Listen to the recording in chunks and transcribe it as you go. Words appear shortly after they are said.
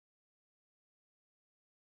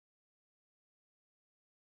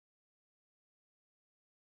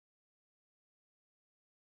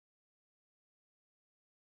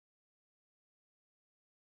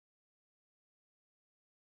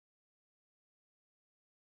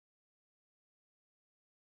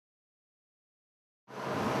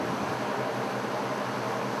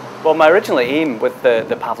Well, my original aim with the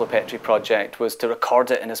Pavlopetri project was to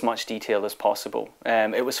record it in as much detail as possible.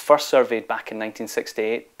 It was first surveyed back in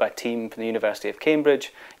 1968 by a team from the University of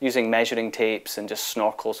Cambridge using measuring tapes and just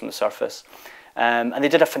snorkels from the surface. And they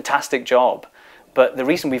did a fantastic job. But the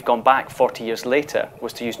reason we've gone back 40 years later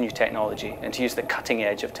was to use new technology and to use the cutting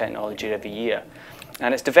edge of technology every year.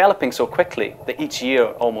 And it's developing so quickly that each year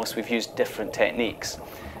almost we've used different techniques.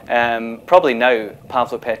 Probably now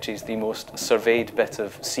Pavlopetri is the most surveyed bit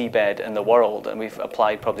of seabed in the world, and we've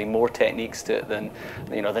applied probably more techniques to it than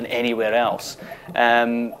anywhere else.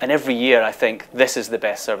 And every year I think this is the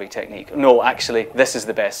best survey technique. No, actually this is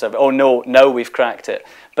the best survey. Oh no, now we've cracked it.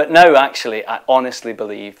 But now actually I honestly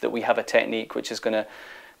believe that we have a technique which is going to,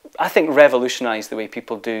 I think, revolutionise the way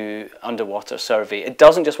people do underwater survey. It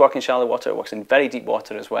doesn't just work in shallow water, it works in very deep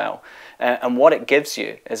water as well. And what it gives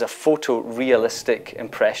you is a photorealistic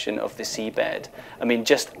impression of the seabed. I mean,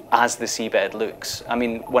 just as the seabed looks. I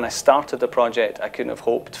mean, when I started the project, I couldn't have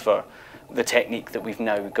hoped for the technique that we've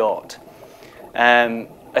now got.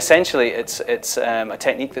 Essentially, it's a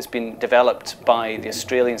technique that's been developed by the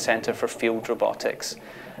Australian Centre for Field Robotics.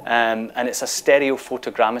 And it's a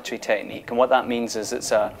stereophotogrammetry technique, and what that means is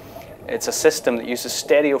it's a system that uses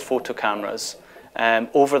stereo photo cameras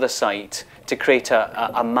over the site to create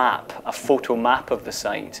a map, a photo map of the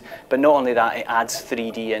site. But not only that, it adds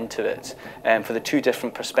 3D into it for the two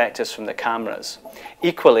different perspectives from the cameras.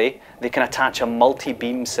 Equally, they can attach a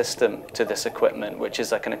multi-beam system to this equipment, which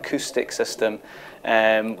is like an acoustic system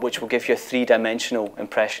which will give you a three-dimensional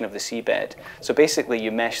impression of the seabed. So basically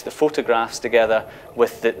you mesh the photographs together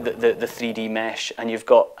with the 3D mesh, and you've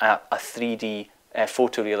got a 3D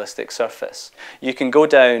photorealistic surface. You can go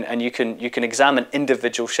down and you can examine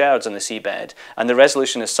individual shards on the seabed, and the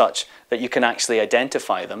resolution is such that you can actually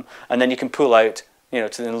identify them, and then you can pull out, to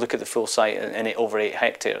then look at the full site in over 8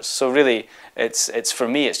 hectares. So really, it's for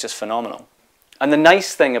me, it's just phenomenal. And the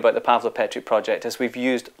nice thing about the Pavlopetri project is we've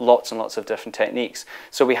used lots and lots of different techniques.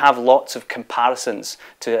 So we have lots of comparisons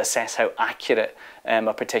to assess how accurate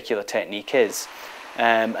a particular technique is.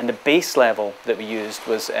 And the base level that we used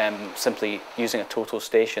was simply using a total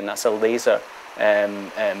station. That's a laser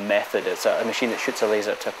method. It's a machine that shoots a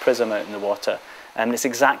laser to a prism out in the water. And it's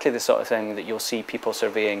exactly the sort of thing that you'll see people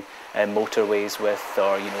surveying motorways with,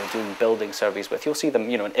 or doing building surveys with. You'll see them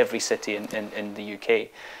in every city in the UK.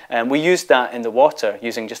 And we used that in the water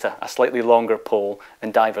using just a slightly longer pole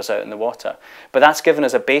and divers out in the water. But that's given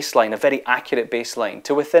us a baseline, a very accurate baseline,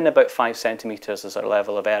 to within about 5 centimetres as our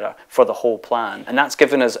level of error for the whole plan. And that's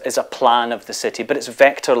given us as a plan of the city, but it's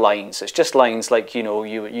vector lines. It's just lines like you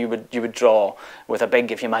would draw with a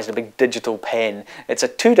big, if you imagine a big digital pen. It's a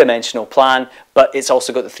two-dimensional plan, but it's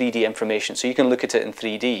also got the 3D information, so you can look at it in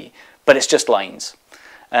 3D, but it's just lines.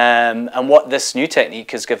 And what this new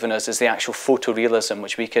technique has given us is the actual photorealism,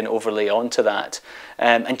 which we can overlay onto that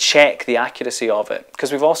and check the accuracy of it.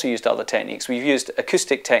 Because we've also used other techniques. We've used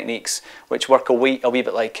acoustic techniques, which work a wee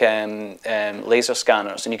bit like laser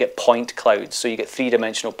scanners, and you get point clouds, so you get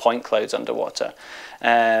three-dimensional point clouds underwater.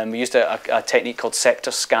 We used a technique called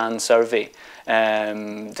sector scan survey,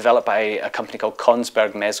 developed by a company called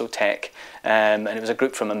Kongsberg Mesotech, and it was a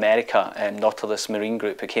group from America, Nautilus Marine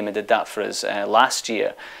Group, who came and did that for us last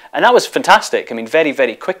year. And that was fantastic. I mean, very,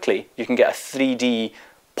 very quickly you can get a 3D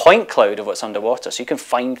point cloud of what's underwater, so you can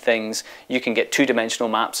find things, you can get two-dimensional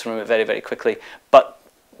maps from it very, very quickly. But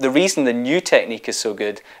the reason the new technique is so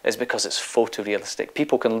good is because it's photorealistic.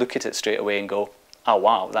 People can look at it straight away and go, oh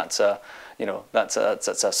wow, that's a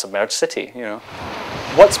submerged city,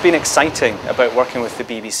 What's been exciting about working with the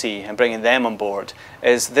BBC and bringing them on board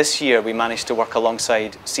is this year we managed to work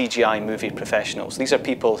alongside CGI movie professionals. These are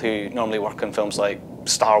people who normally work on films like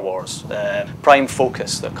Star Wars, Prime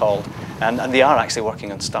Focus they're called, and they are actually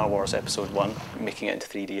working on Star Wars Episode 1, making it into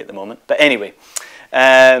 3D at the moment. But anyway,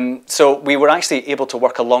 so we were actually able to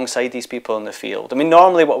work alongside these people in the field. I mean,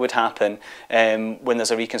 normally what would happen when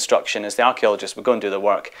there's a reconstruction is the archaeologists would go and do the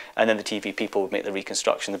work, and then the TV people would make the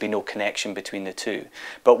reconstruction. There'd be no connection between the two.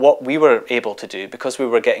 But what we were able to do, because we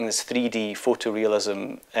were getting this 3D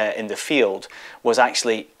photorealism in the field, was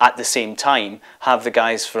actually at the same time have the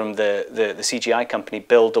guys from the CGI company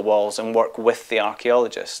build the walls and work with the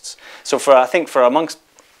archaeologists. So I think for amongst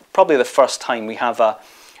probably the first time we have a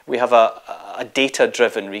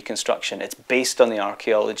data-driven reconstruction. It's based on the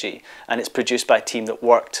archaeology, and it's produced by a team that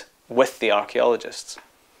worked with the archaeologists.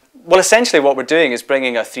 Well, essentially what we're doing is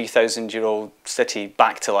bringing a 3,000-year-old city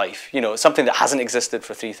back to life, something that hasn't existed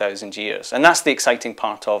for 3,000 years. And that's the exciting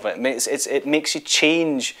part of it. It makes you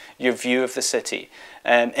change your view of the city.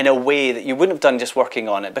 in a way that you wouldn't have done just working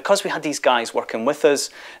on it. Because we had these guys working with us,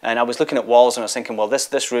 and I was looking at walls and I was thinking, well,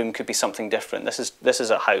 this room could be something different. This is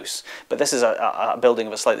a house, but this is a building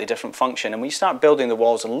of a slightly different function. And when you start building the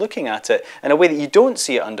walls and looking at it in a way that you don't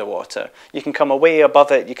see it underwater, you can come away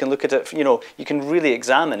above it, you can look at it, you know, you can really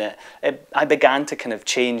examine it. I began to kind of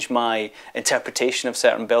change my interpretation of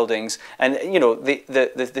certain buildings, and you know, the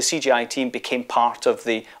CGI team became part of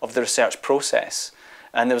the research process.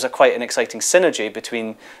 And there was quite an exciting synergy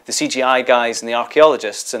between the CGI guys and the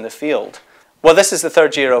archaeologists in the field. Well, this is the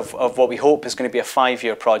third year of what we hope is going to be a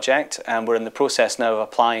 5-year project, and we're in the process now of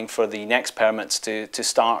applying for the next permits to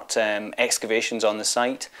start excavations on the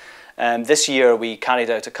site. This year we carried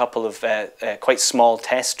out a couple of quite small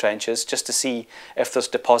test trenches just to see if there's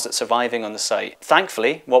deposit surviving on the site.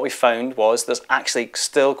 Thankfully, what we found was there's actually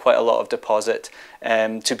still quite a lot of deposit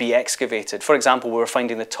to be excavated. For example, we were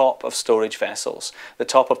finding the top of storage vessels, the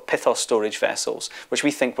top of pithos storage vessels, which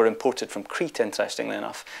we think were imported from Crete, interestingly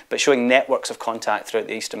enough, but showing networks of contact throughout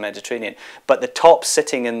the Eastern Mediterranean. But the top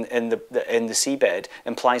sitting in the seabed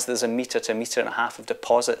implies there's 1 metre to 1.5 metres of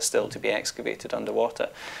deposit still to be excavated underwater.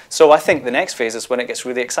 So I think the next phase is when it gets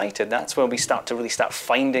really excited. That's when we really start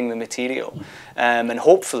finding the material. And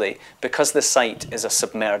hopefully, because the site is a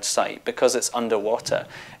submerged site, because it's underwater,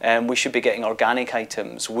 we should be getting organic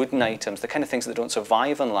items, wooden items, the kind of things that don't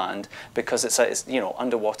survive on land, because it's you know,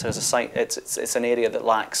 underwater as a site, it's an area that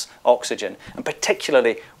lacks oxygen. And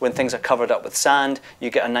particularly when things are covered up with sand, you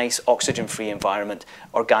get a nice oxygen-free environment.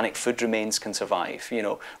 Organic food remains can survive, you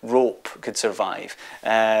know, rope could survive,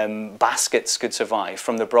 baskets could survive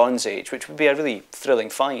from the Bronze Age, which would be a really thrilling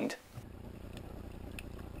find.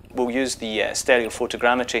 We'll use the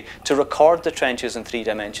stereophotogrammetry to record the trenches in 3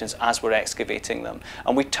 dimensions as we're excavating them.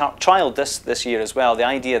 And we trialled this year as well, the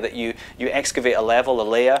idea that you excavate a level, a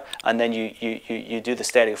layer, and then you do the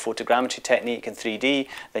stereophotogrammetry technique in 3D,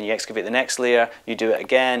 then you excavate the next layer, you do it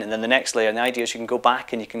again, and then the next layer. And the idea is you can go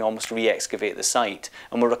back and you can almost re-excavate the site.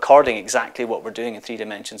 And we're recording exactly what we're doing in 3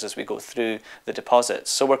 dimensions as we go through the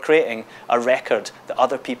deposits. So we're creating a record that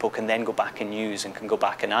other people can then go back and use and can go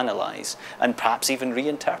back and analyse, and perhaps even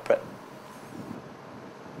reinterpret.